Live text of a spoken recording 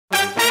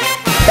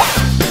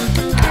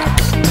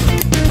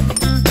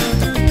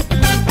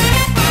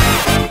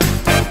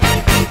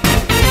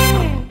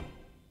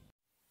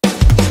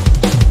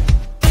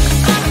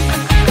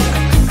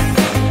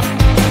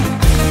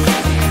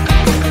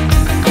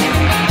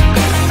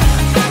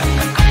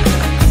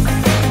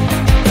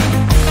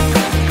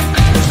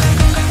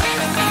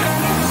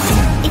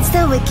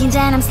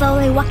and I'm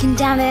slowly walking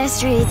down the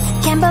streets.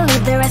 Can't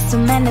believe there are so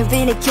many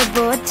really cute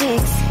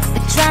boutiques.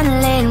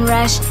 Adrenaline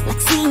rush,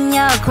 like seeing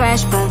your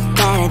crush, but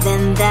better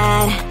than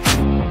that.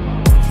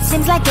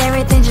 Seems like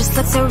everything just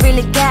looks so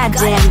really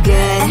goddamn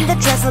good. And the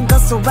dress will go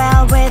so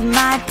well with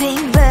my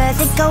pink boots.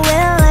 Think I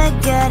will look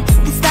good.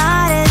 The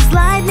start is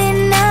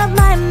lighting up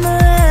my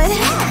mood.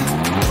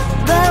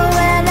 But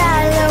when I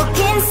look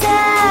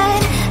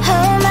inside,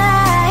 oh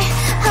my,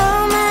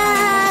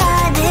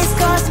 this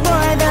costs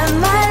more than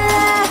my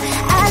love.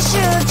 I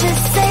should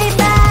just say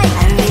bye.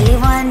 I really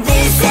want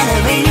this and I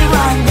really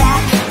want that,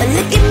 but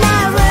look at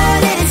my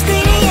world, it is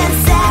greedy and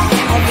sad.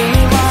 I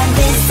really want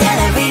this and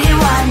I really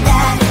want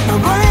that. My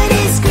wallet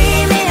is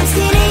screaming, I'm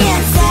skinny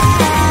and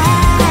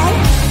sad.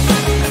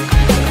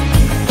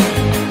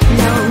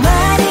 No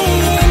money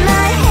in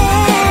my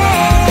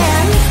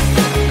hand,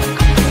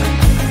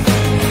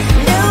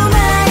 no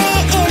money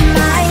in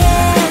my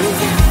hand.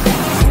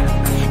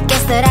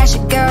 Guess that I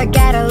should go, I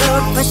gotta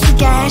look for some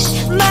cash.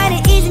 Money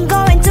isn't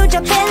going to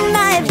jump in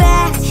my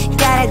back.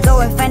 Gotta go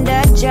and find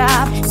a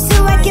job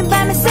so I can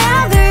buy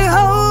myself the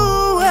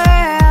whole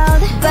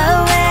world. But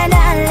when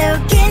I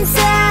look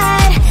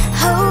inside,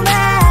 oh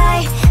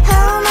my,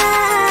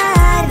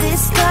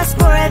 this costs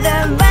more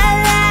than my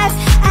life.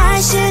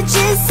 I should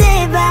just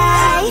say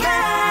bye.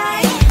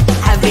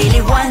 I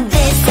really want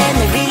this and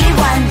I really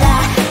want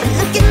that, but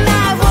look at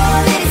my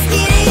wallet, it's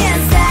skinny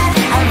and sad.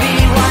 I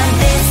really want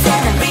this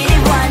and I really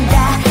want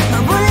that.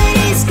 My wallet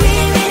is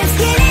screaming, I'm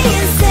skinny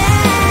and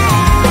sad.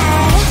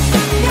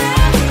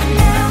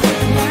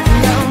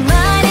 No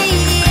money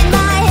in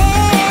my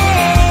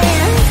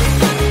hand,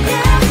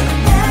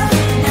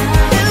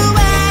 no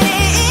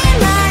money in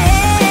my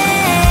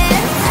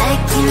hand. I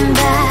came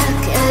back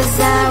as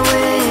I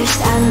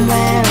wished, I'm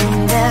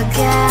wearing the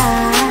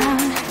gown.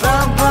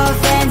 Robo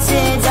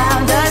fancy down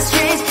the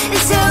streets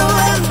into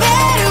a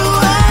better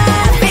one.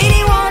 I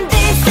really want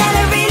this and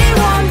I really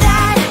want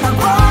that. My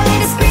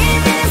wallet is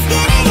screaming, I'm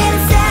skinny and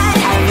sad.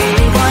 I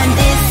really want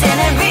this and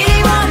I really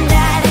want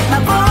that. My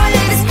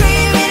wallet is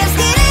screaming, I'm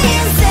skinny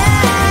and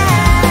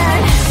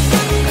sad.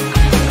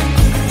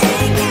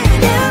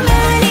 No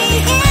money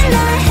in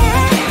my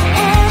hand,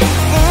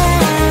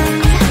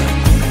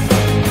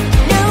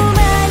 no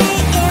money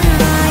in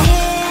my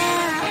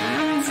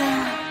hands.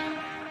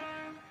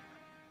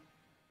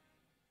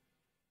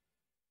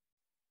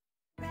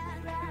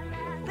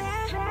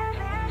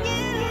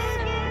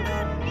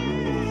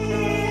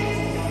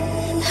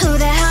 Who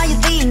the hell you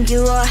think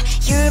you are?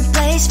 You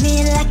replaced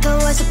me like I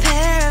was a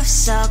pair of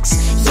socks.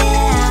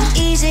 Yeah,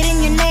 is it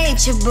in your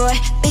nature, boy?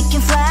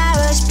 Picking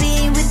flowers,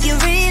 being with you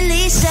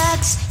really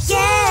sucks.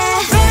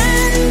 Yeah,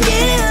 run,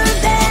 you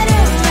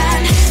better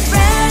run.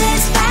 Run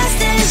as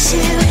fast as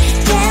you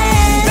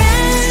can.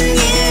 Run,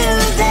 you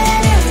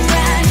better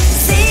run.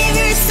 Save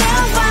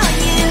yourself while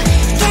you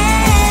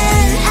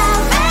can.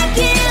 I'll wrap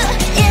you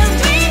in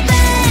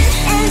ribbon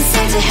and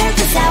send to her,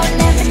 'cause I will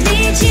never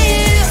need you.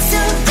 So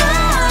go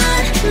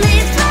on,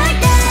 live like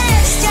that.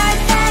 Start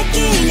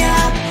packing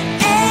up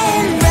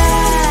and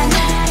run.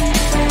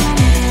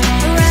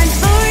 Run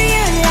for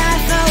your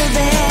life, oh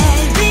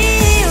baby,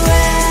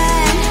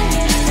 run.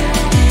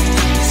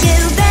 You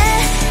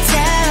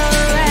better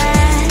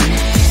run.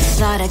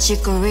 Thought that you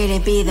could really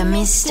be the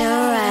Mr.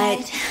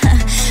 Right,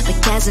 but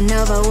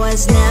Casanova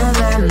was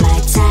never my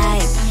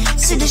type.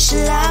 So does she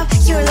love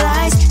your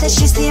lies, that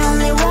she's the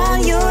only one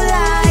you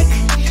like?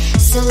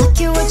 So look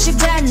at what you've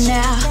done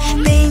now.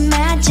 Being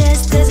mad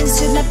just doesn't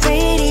suit my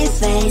pretty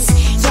face.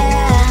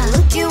 Yeah,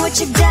 look at what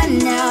you've done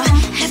now.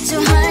 Have to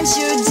hunt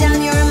you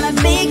down, you're my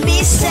big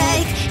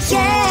mistake.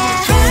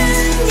 Yeah,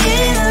 run,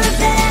 you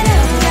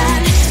better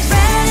run.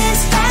 Run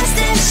as fast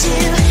as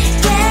you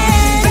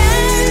can.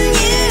 Run,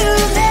 you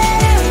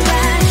better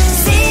run.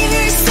 Save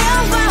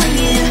yourself while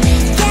you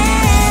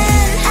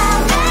can.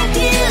 I'll wrap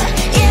you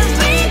in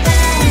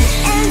ribbon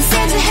and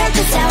send to her,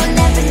 'cause I will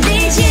never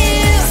need you.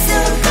 So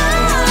go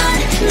on,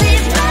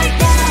 live like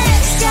that.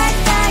 Start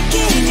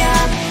packing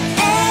up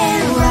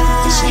and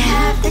run. Does she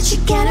have that she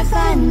cannot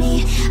find me?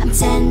 I'm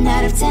 10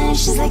 out of 10,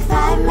 she's like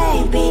 5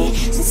 maybe.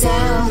 So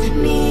tell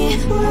me,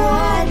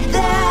 what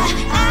the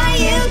are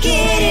you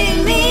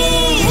kidding me?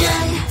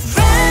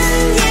 Run,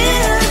 you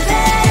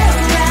better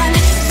run.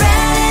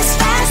 Run as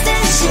fast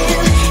as you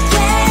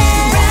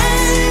can. Run,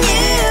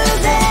 you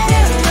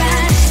better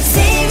run.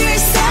 Save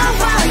yourself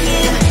while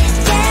you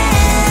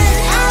can.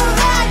 I'll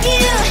rock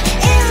you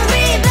in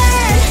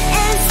ribbon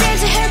and send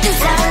to her,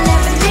 'cause I'll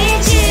never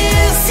need you.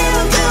 So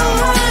go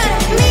on,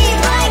 live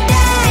like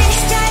that.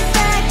 Start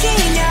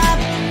packing up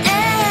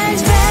and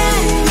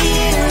run.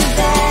 You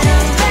better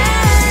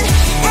run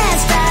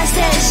as fast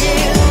as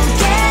you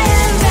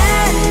can.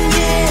 Run,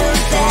 you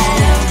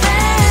better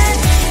run.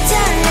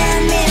 Don't let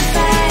me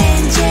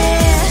find you.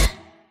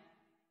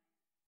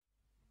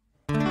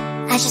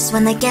 I just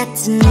wanna get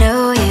to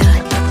know you.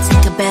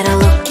 Take a better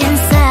look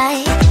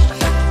inside.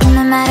 In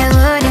my mind I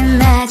would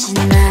imagine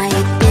now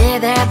you'd be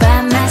there by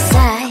my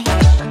side.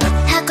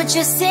 How could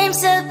you seem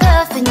so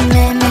perfect? You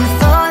made me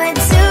fall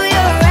into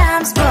your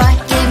arms, boy.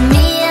 Give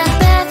me a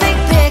perfect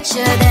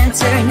picture, then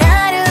turn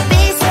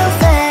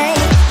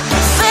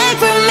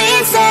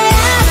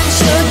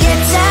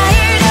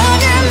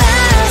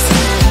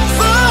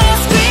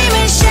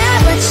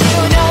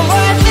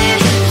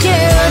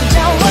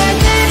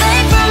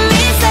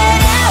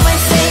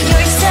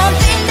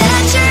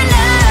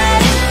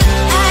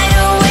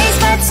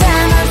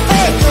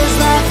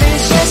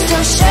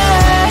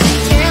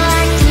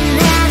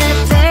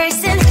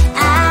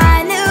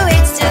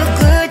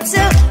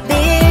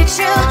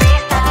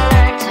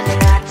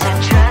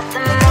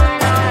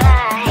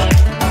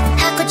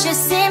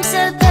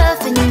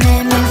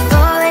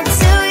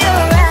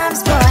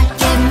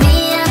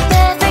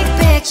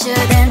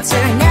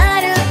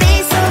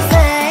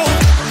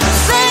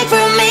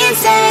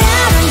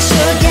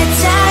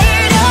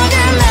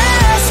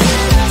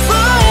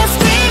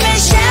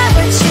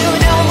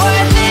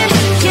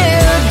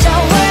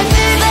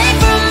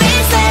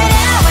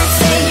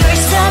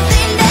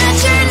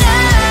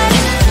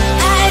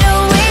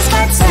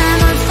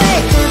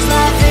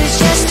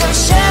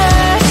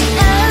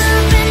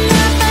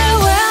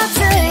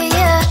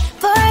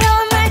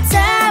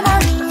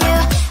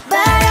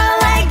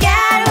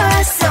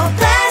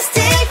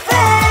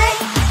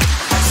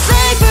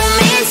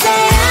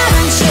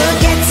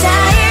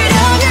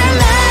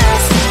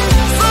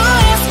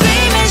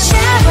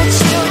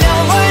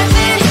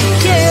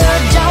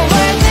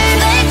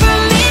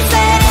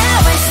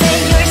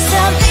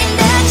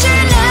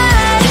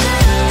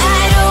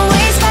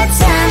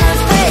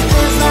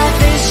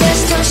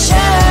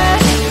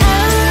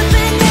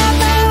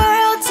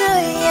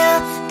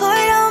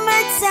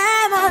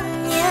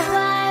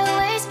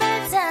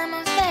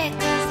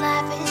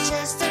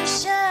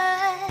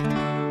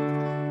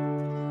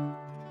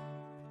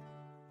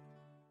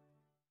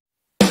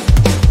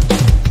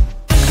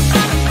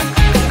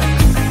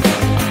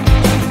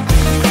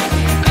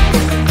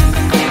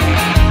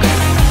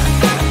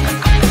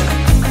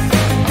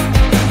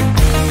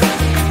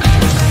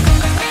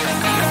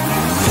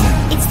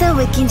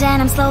weekend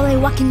and I'm slowly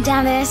walking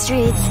down the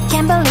streets.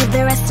 Can't believe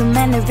the rest of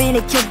men are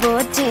really cute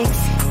boutiques.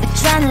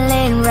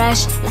 Adrenaline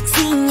rush, like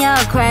seeing your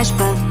crush,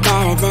 but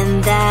better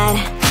than that.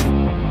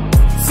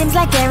 Seems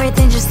like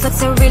everything just looks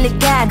so really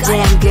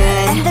goddamn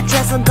good. And the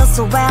dress will go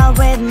so well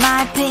with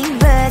my pink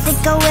boots.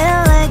 Think I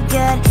will look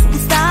good. The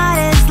start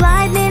is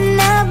lighting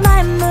up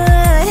my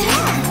mood.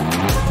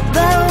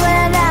 But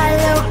when I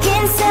look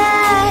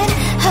inside,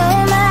 oh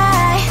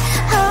my,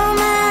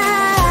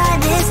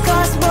 this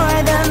costs more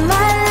than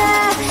my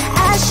love.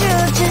 I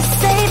should just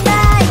say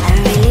bye. I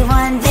really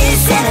want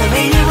this and I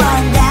really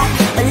want that,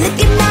 but look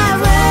at my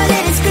world,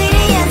 it is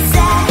pretty and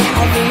sad.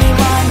 I really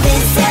want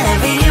this and I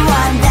really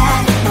want that.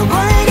 My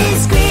wallet is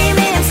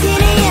screaming, I'm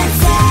skinny and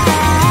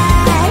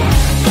sad.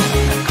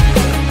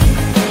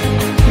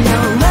 No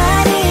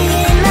money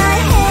in my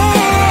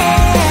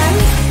hand.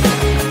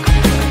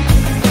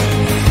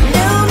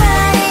 No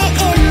money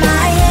in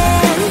my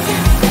hand.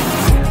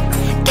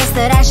 Guess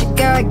that I should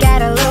go, I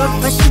gotta look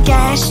for some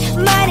cash.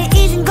 Money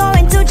isn't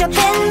going to jump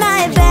in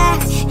my bag.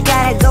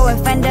 Gotta go and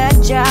find a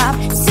job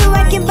so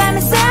I can buy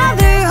myself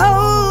the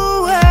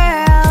whole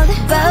world.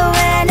 But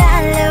when I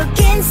look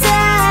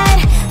inside,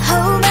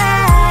 oh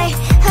my,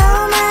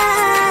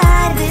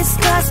 this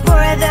costs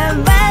more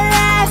than my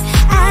life.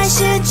 I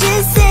should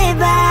just say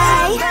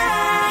bye.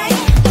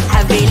 I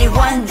really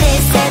want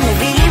this and I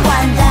really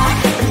want that,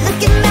 but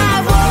look at my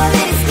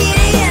wallet, it's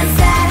skinny and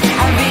sad.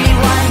 I really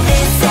want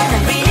this and I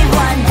really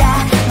want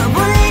that. My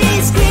wallet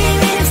is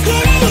screaming, I'm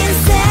skinny and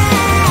sad.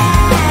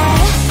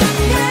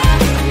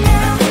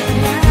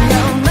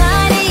 No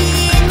money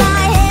in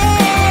my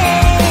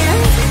hand.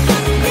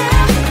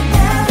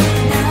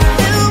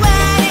 No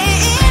money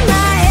in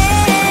my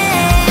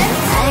hand.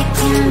 I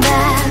came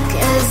back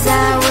as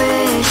I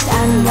wished,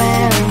 I'm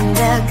wearing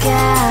the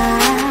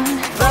gown.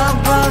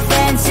 Broke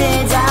fancy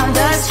down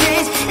the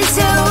streets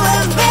into a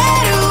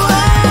better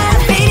one. I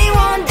really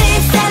want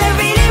this and I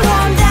really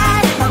want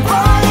that. My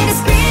wallet is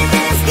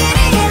screaming, it's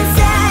getting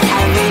inside.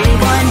 I really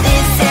want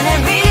this and I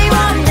really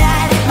want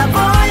that. My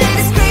wallet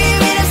is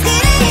screaming, it's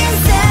getting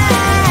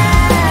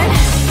inside.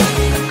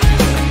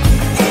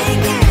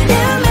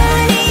 No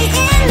money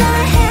in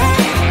my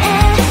hand.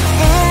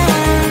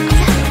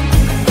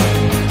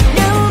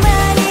 No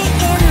money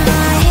in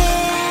my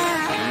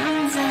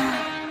hands.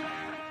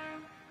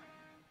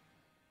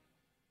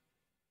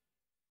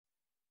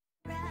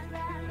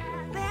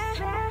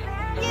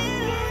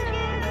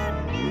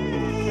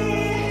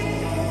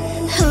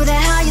 Who the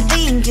hell you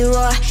think you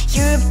are?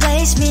 You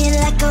replaced me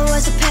like I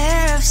was a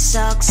pair of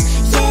socks.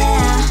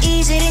 Yeah,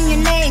 is it in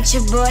your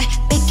nature, boy?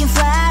 Picking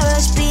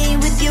flowers, being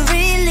with you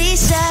really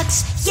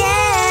sucks.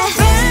 Yeah,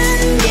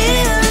 run,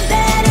 you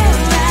better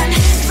run.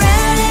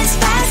 Run as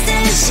fast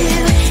as you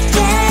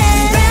can.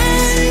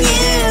 Run,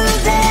 you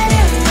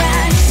better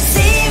run.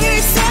 Save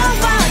yourself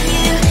while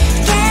you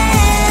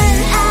can.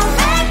 I'll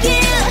wrap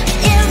you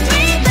in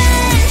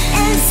ribbon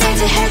and send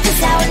to her,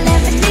 'cause I will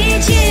never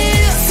need you.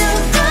 So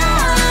go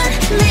on,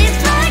 live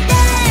like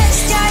that.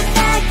 Start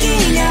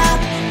backing up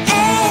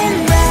and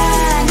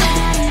run.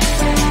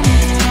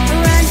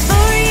 Run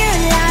for your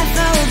life,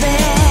 oh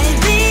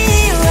baby,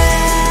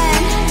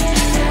 run.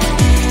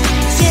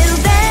 You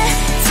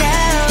better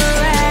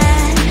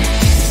run.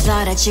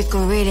 Thought that you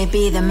could really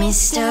be the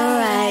Mr.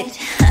 Right,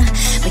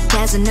 but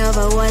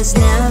Casanova was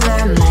never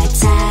my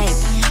type.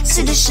 So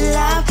does she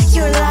love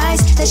your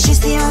lies, that she's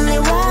the only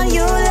one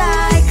you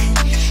like?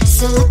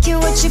 So look at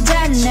what you've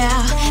done now.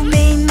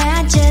 Being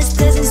mad just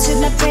doesn't suit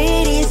my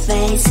pretty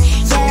face.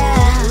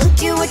 Yeah,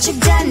 look at what you've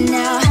done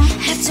now.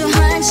 Have to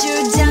hunt you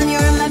down,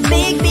 you're my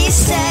big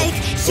mistake.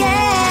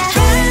 Yeah,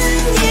 run,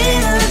 you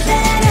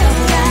better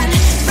run.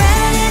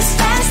 Run as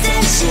fast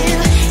as you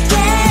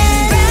can.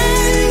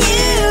 Run,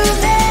 you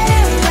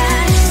better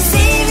run.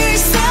 Save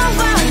yourself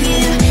while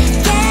you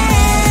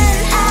can.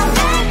 I'll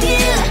wrap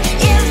you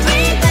in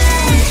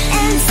ribbon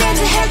and send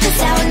to her, 'cause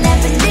I will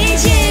never need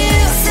you.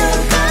 So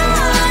go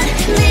on,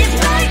 live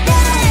like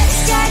that.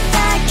 Start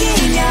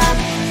backing up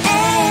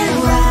and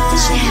run.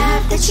 Does she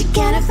have that you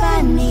cannot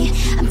find me?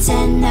 I'm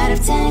 10 out of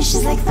 10,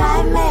 she's like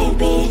 5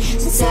 maybe.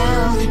 So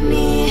tell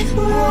me,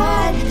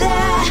 what the,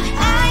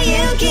 are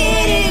you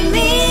kidding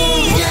me?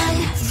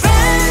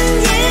 Run,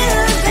 you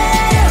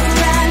better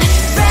run.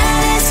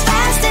 Run as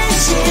fast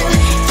as you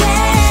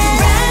can.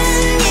 Run,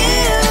 you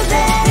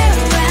better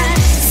run.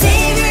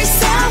 Save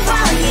yourself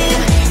while you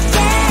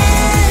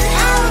can.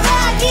 I'll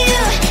wrap you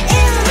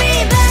in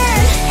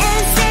ribbon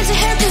and send to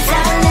her, 'cause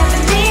I'll never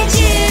need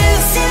you.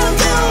 So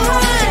go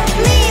on,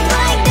 live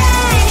like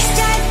that.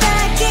 Start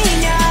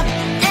backing up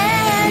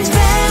and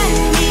run.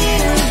 You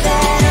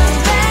better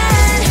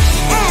run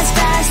as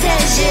fast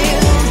as you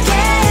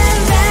can.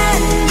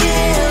 Run, you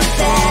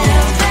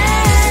better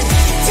run.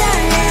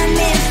 Don't let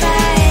me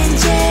find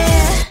you.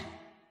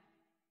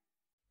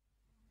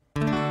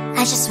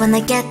 I just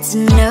wanna get to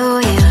know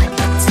you.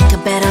 Take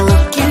a better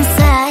look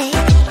inside.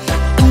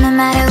 No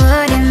matter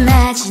what,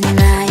 imagine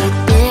now you'd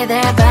be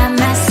there by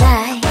my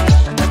side.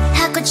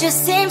 How could you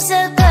seem so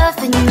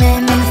perfect? You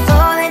made me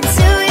fall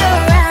into your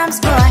arms,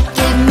 boy.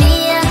 Give me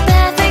a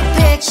perfect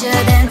picture,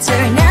 then turn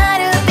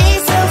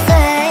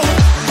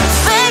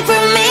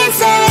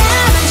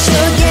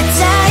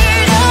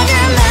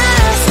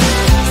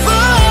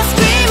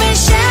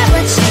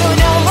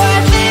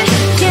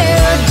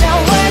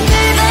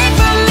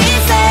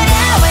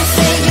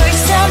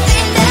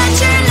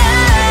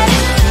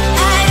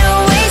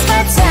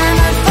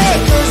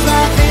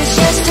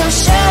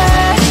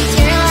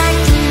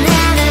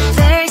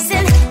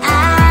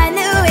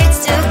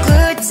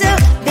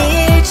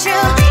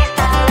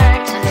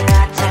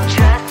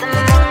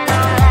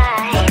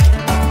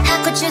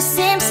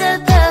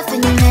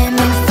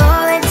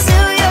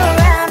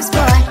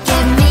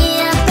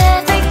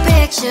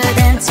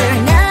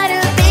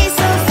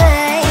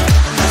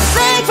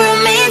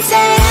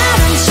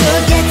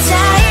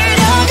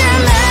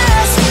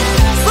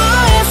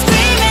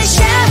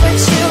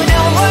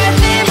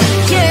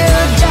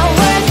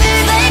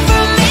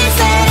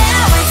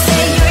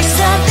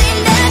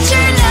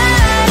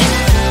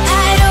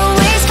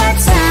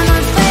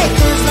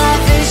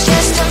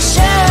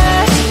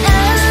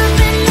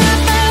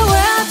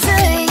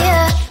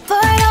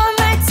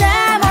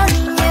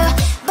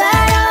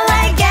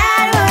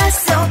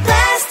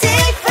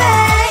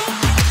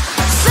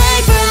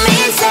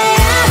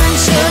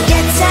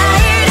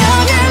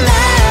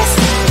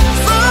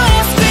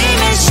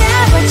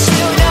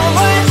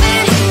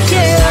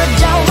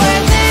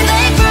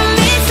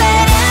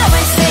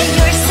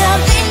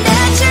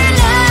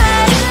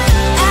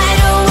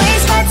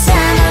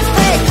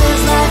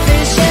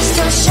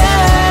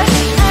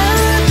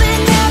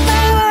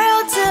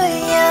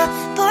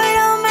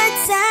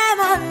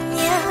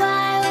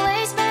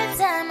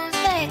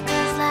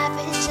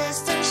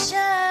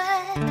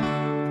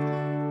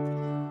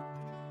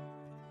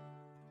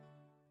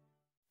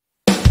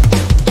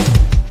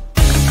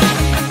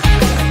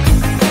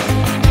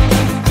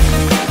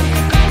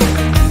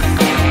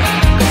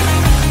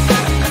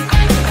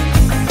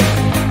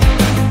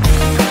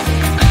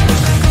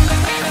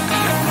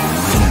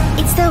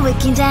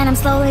And I'm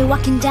slowly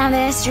walking down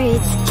the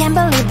streets. Can't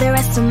believe there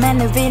are so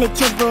many really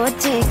cute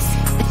boutiques.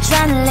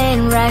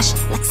 Adrenaline rush,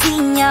 like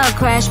seeing your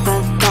crush,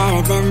 but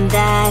better than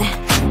that.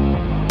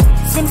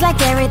 Seems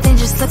like everything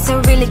just looks so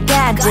really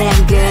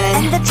goddamn good.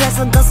 And the dress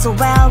will go so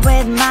well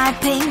with my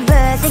pink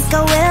boots. Think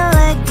I will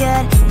look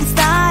good